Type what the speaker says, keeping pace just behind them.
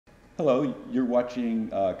Hello, you're watching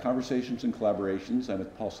Conversations and Collaborations. I'm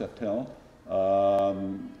with Paul Seftel.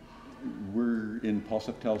 We're in Paul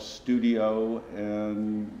Seftel's studio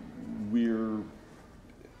and we're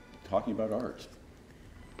talking about art.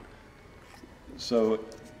 So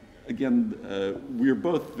again, we're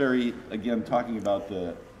both talking about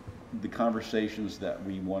the conversations that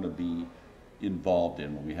we want to be involved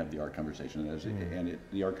in when we have the art conversation.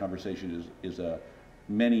 The art conversation is a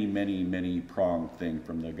many pronged thing,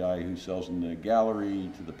 from the guy who sells in the gallery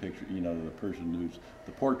to the picture, the person who's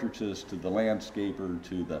the portraitist, to the landscaper,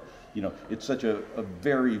 to the, it's such a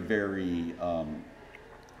very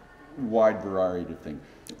wide variety of things.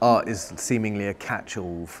 Art is seemingly a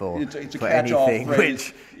catch-all for catch-all anything,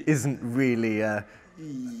 phrase. which isn't really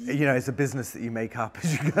it's a business that you make up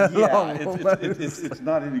as you go along. It's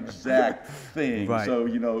not an exact thing. Right. So,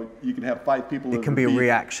 you can have 5 people. It can be a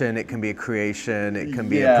reaction, it can be a creation, it can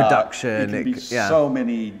be a production. It can be so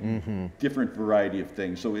many different variety of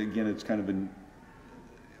things. So again, it's kind of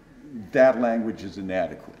that language is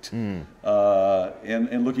inadequate.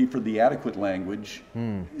 And looking for the adequate language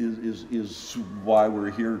is why we're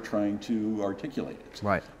here trying to articulate it.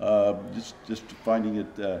 Right. Just finding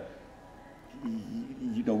it.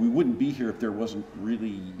 We wouldn't be here if there wasn't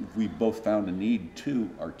really, if we both found a need to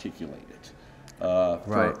articulate it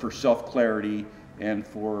for self-clarity and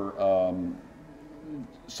for,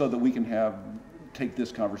 so that we can take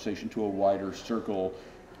this conversation to a wider circle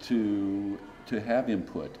to have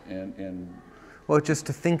input and well, just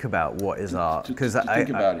to think about what is art, because I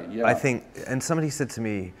think, and somebody said to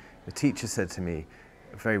me, a teacher said to me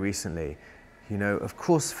very recently, of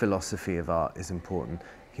course philosophy of art is important.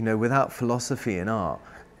 Without philosophy in art,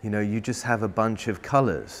 you just have a bunch of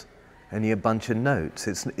colors and a bunch of notes.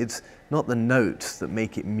 It's not the notes that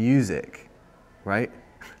make it music, right?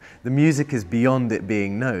 The music is beyond it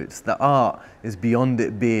being notes. The art is beyond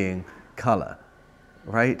it being color,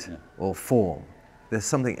 right? Yeah. Or form. There's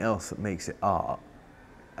something else that makes it art.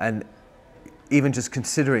 And even just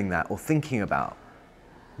considering that or thinking about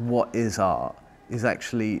what is art is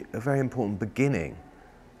actually a very important beginning.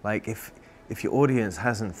 Like if your audience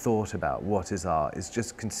hasn't thought about what is art, is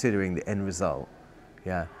just considering the end result,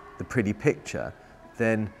 the pretty picture,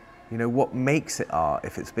 then what makes it art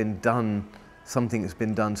if it's been done, something that's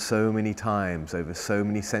been done so many times over so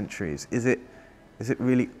many centuries? Is it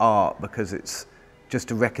really art because it's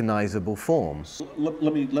just a recognizable form?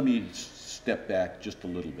 Let me step back just a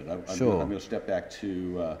little bit. I'm going to step back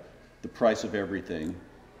to The Price of Everything,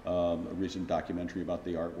 a recent documentary about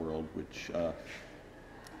the art world, which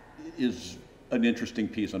is an interesting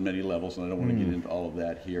piece on many levels, and I don't want to get into all of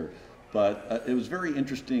that here. But it was very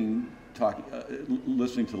interesting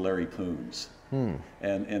listening to Larry Poons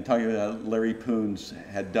and talking about Larry Poons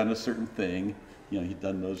had done a certain thing. He'd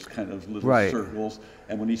done those kind of little circles,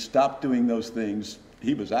 and when he stopped doing those things,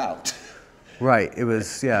 he was out. Right. It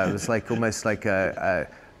was like almost like a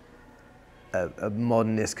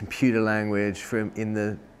modernist computer language from in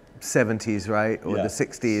the 70s, right, or the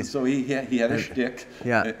 60s. So he had a shtick,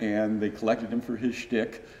 and they collected him for his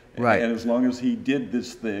shtick. Right. And as long as he did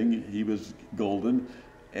this thing, he was golden.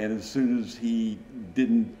 And as soon as he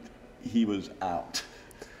didn't, he was out.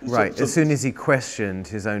 Right. As soon as he questioned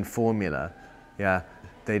his own formula,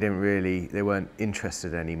 they weren't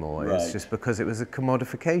interested anymore. Right. It's just because it was a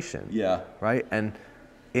commodification. Yeah. Right. And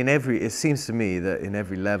it seems to me that in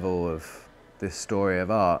every level of this story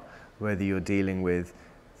of art, whether you're dealing with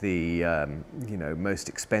the most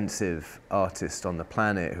expensive artists on the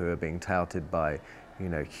planet who are being touted by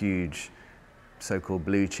huge so-called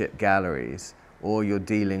blue chip galleries, or you're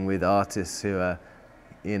dealing with artists who are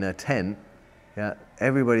in a tent,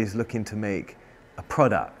 everybody's looking to make a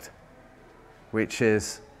product, which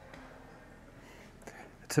is,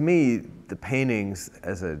 to me, the paintings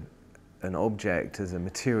as an object, as a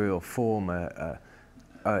material form,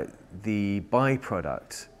 the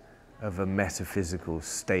byproduct of a metaphysical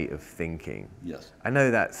state of thinking. Yes. I know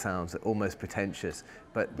that sounds almost pretentious,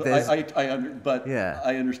 but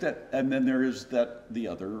I understand. And then there is the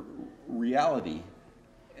other reality,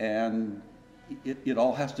 and it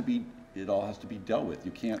all has to be dealt with.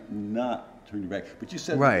 You can't not turn your back. But you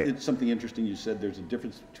said it's something interesting. You said there's a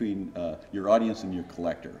difference between your audience and your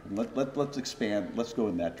collector. And let's expand. Let's go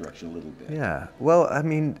in that direction a little bit. Yeah. Well, I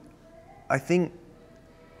mean, I think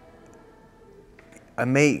I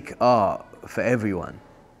make art for everyone,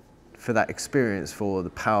 for that experience, for the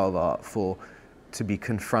power of art, to be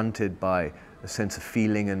confronted by a sense of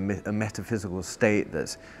feeling and a metaphysical state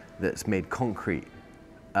that's made concrete.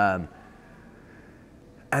 And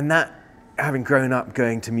that, having grown up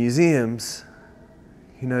going to museums,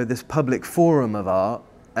 this public forum of art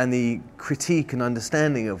and the critique and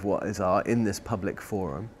understanding of what is art in this public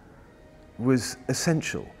forum was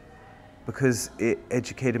essential, because it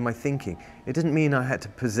educated my thinking. It didn't mean I had to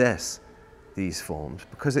possess these forms,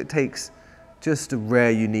 because it takes just a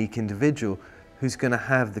rare, unique individual who's going to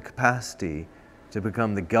have the capacity to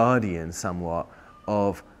become the guardian somewhat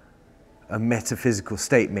of a metaphysical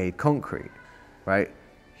state made concrete, right?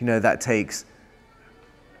 You know, that takes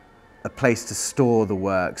a place to store the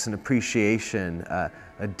works, an appreciation, a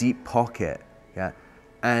deep pocket, yeah,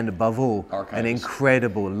 and above all, an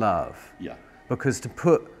incredible love. Yeah. Because to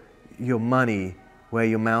put your money where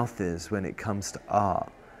your mouth is when it comes to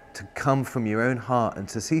art, to come from your own heart and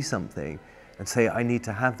to see something and say, I need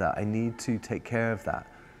to have that, I need to take care of that,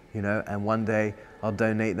 you know, and one day I'll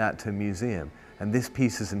donate that to a museum. And this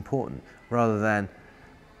piece is important, rather than,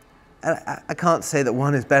 I can't say that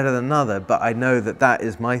one is better than another, but I know that that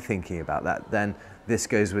is my thinking about that. Then this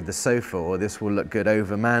goes with the sofa, or this will look good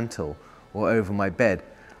over mantle or over my bed.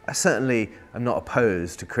 I certainly am not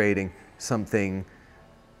opposed to creating something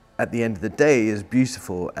at the end of the day is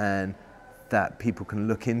beautiful and that people can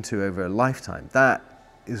look into over a lifetime. That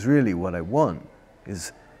is really what I want,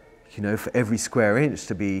 is, you know, for every square inch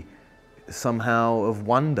to be somehow of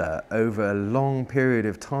wonder over a long period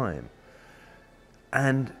of time.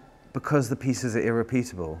 And because the pieces are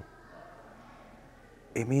irrepeatable,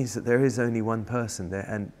 it means that there is only one person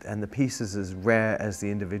there, and the piece is as rare as the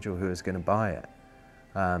individual who is going to buy it.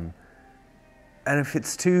 And if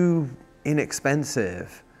it's too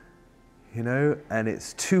inexpensive, you know, and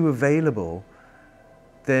it's too available,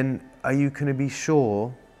 then are you going to be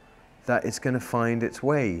sure that it's going to find its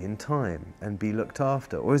way in time and be looked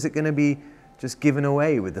after? Or is it going to be just given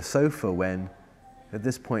away with the sofa, when at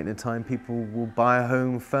this point in time people will buy a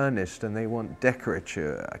home furnished and they want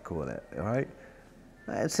decorature, I call it, all right?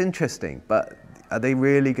 It's interesting, but are they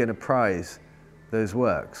really going to prize those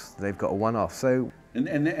works? They've got a one-off. So, and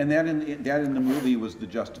that in the movie was the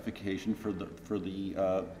justification for the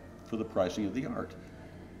pricing of the art,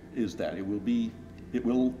 is that it will be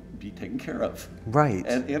taken care of. Right.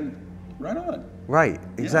 And right on. Right,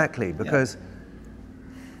 exactly, yeah. because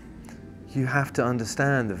you have to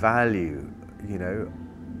understand the value, you know,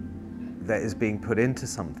 that is being put into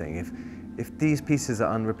something. If these pieces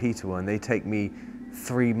are unrepeatable and they take me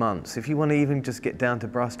 3 months, if you want to even just get down to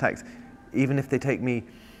brass tacks, even if they take me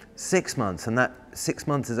 6 months, and that 6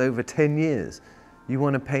 months is over 10 years, you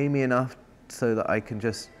want to pay me enough so that I can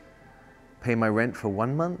just pay my rent for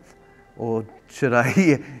 1 month? Or should I,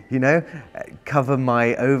 you know, cover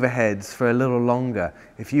my overheads for a little longer?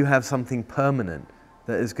 If you have something permanent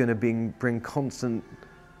that is going to bring constant,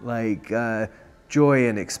 like, joy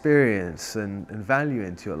and experience and value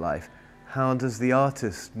into your life, how does the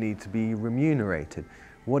artist need to be remunerated?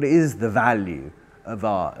 What is the value of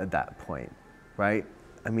art at that point, right?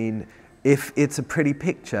 I mean, if it's a pretty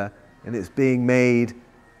picture and it's being made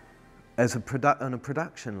as on a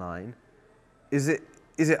production line, is it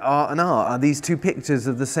art and art? Are these two pictures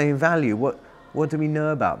of the same value? What do we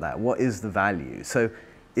know about that? What is the value? So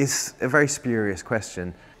it's a very spurious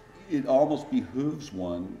question. It almost behooves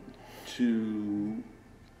one to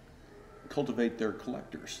cultivate their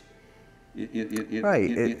collectors. Right,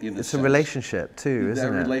 it's a relationship too, isn't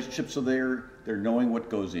it? That relationship, so they're knowing what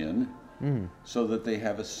goes in, so that they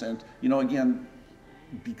have a sense. You know, again,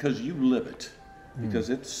 because you live it, because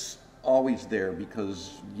it's always there,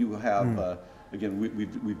 because you have. Again,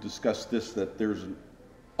 we've discussed this, that there's an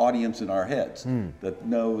audience in our heads that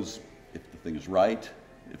knows if the thing is right,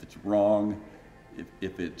 if it's wrong,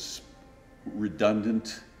 if it's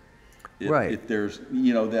redundant. If there's,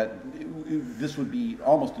 you know, that this would be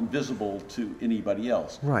almost invisible to anybody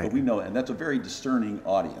else. Right. But we know, and that's a very discerning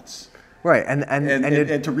audience. Right,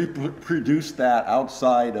 and to reproduce that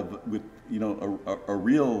outside of, with, you know, a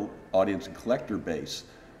real audience and collector base,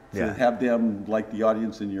 to have them like the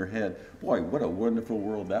audience in your head, boy, what a wonderful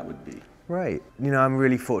world that would be. Right. You know, I'm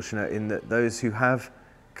really fortunate in that those who have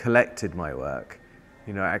collected my work,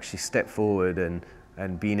 you know, actually step forward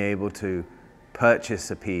and been able to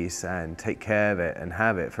purchase a piece and take care of it and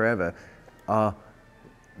have it forever, are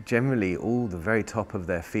generally all the very top of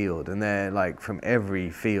their field, and they're like from every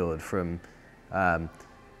field, from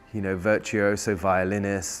you know, virtuoso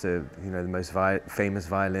violinists to, you know, the most famous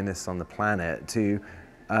violinists on the planet, to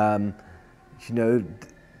you know,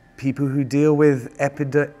 people who deal with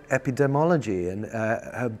epidemiology and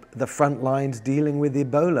the front lines dealing with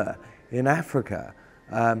Ebola in Africa.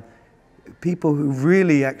 People who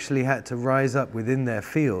really actually had to rise up within their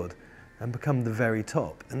field and become the very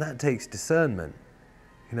top. And that takes discernment,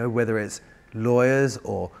 you know, whether it's lawyers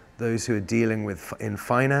or those who are dealing with in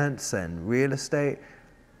finance and real estate,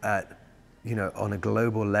 you know, on a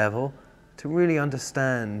global level, to really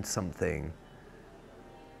understand something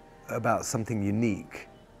about something unique,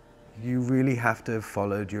 you really have to have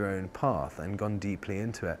followed your own path and gone deeply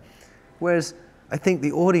into it. Whereas I think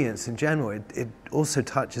the audience in general, it also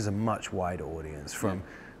touches a much wider audience,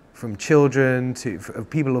 from children to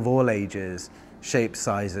people of all ages, shapes,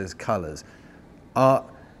 sizes, colors. Art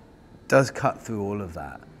does cut through all of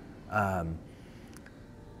that.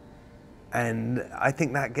 And I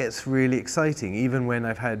think that gets really exciting, even when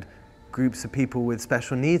I've had groups of people with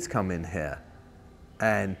special needs come in here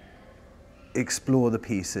and explore the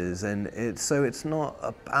pieces. And so it's not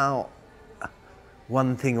about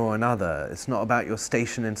one thing or another. It's not about your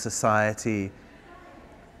station in society.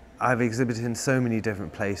 I've exhibited in so many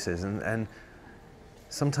different places, and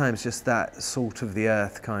sometimes just that salt of the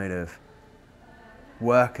earth kind of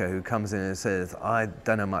worker who comes in and says, I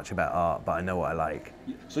don't know much about art, but I know what I like.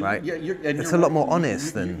 So right? It's a lot more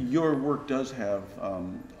honest than... Your work does have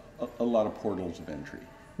a lot of portals of entry.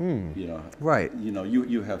 You know, right. You know,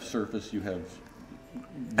 you have surface, you have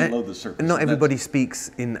below the surface. Not everybody speaks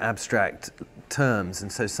in abstract terms,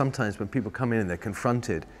 and so sometimes when people come in and they're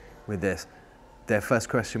confronted with this, their first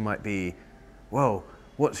question might be, well,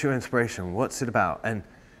 what's your inspiration? What's it about? And,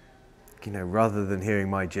 you know, rather than hearing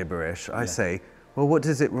my gibberish, I say, well, what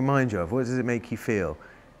does it remind you of? What does it make you feel?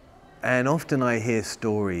 And often I hear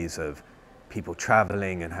stories of people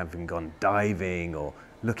traveling and having gone diving, or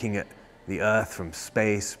looking at the earth from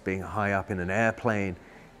space, being high up in an airplane.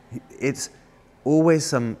 It's always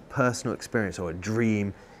some personal experience or a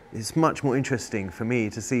dream. It's much more interesting for me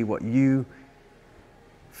to see what you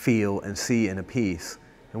feel and see in a piece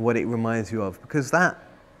and what it reminds you of, because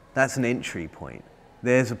that's an entry point.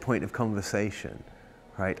 There's a point of conversation,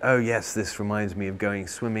 right? Oh yes, this reminds me of going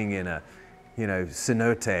swimming in a, you know,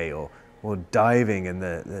 cenote, or diving in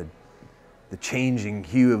the changing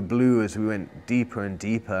hue of blue as we went deeper and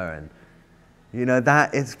deeper. And you know,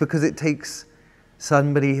 that it's because it takes,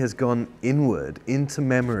 somebody has gone inward into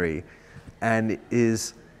memory and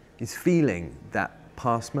is feeling that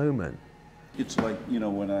past moment. It's like, you know,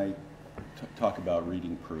 when I talk about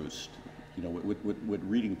reading Proust, you know, what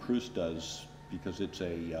reading Proust does, because it's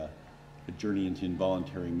a journey into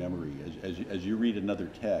involuntary memory. As you read another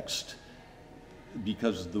text,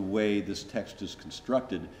 because of the way this text is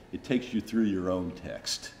constructed, it takes you through your own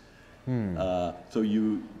text. So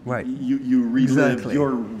you relive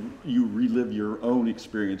you relive your own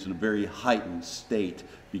experience in a very heightened state,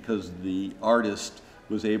 because the artist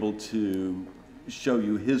was able to show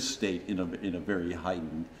you his state in a very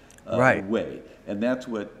heightened way, and that's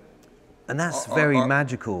what. And that's very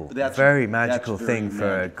magical. Very magical thing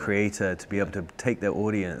for a creator to be able to take their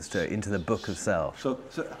audience into the book of self. So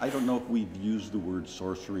I don't know if we've used the word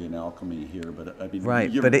sorcery and alchemy here, but I mean,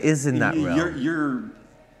 but it is in that realm.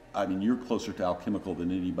 You're closer to alchemical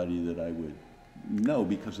than anybody that I would know,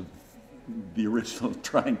 because of the original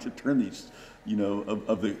trying to turn these, you know,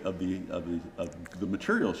 of the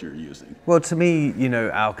materials you're using. Well, to me, you know,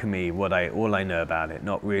 alchemy, all I know about it,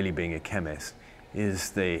 not really being a chemist, is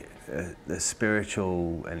the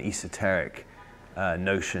spiritual and esoteric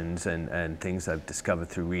notions and things I've discovered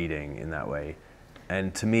through reading in that way.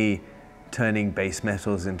 And to me, turning base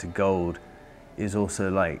metals into gold is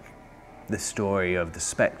also like the story of the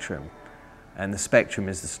spectrum. And the spectrum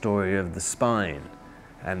is the story of the spine.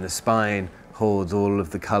 And the spine holds all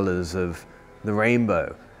of the colors of the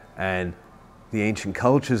rainbow. And the ancient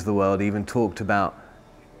cultures of the world even talked about,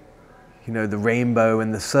 you know, the rainbow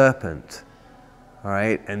and the serpent. All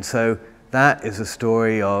right, and so that is a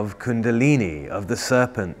story of Kundalini, of the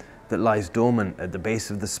serpent that lies dormant at the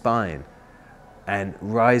base of the spine and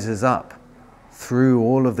rises up through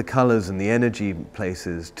all of the colors and the energy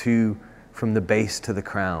places from the base to the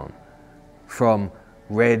crown, from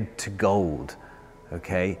red to gold,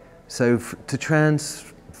 okay? So to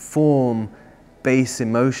transform base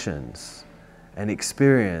emotions and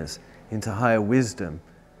experience into higher wisdom,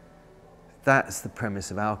 that's the premise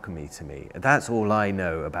of alchemy to me. That's all I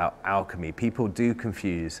know about alchemy. People do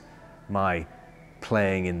confuse my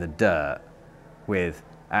playing in the dirt with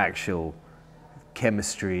actual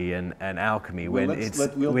chemistry and alchemy, when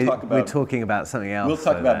we're talking about something else. We'll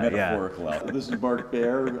talk about metaphorical alchemy. This is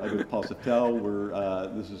Baer and Paul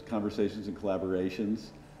Seftel. This is Conversations and Collaborations,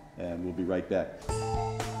 and we'll be right back.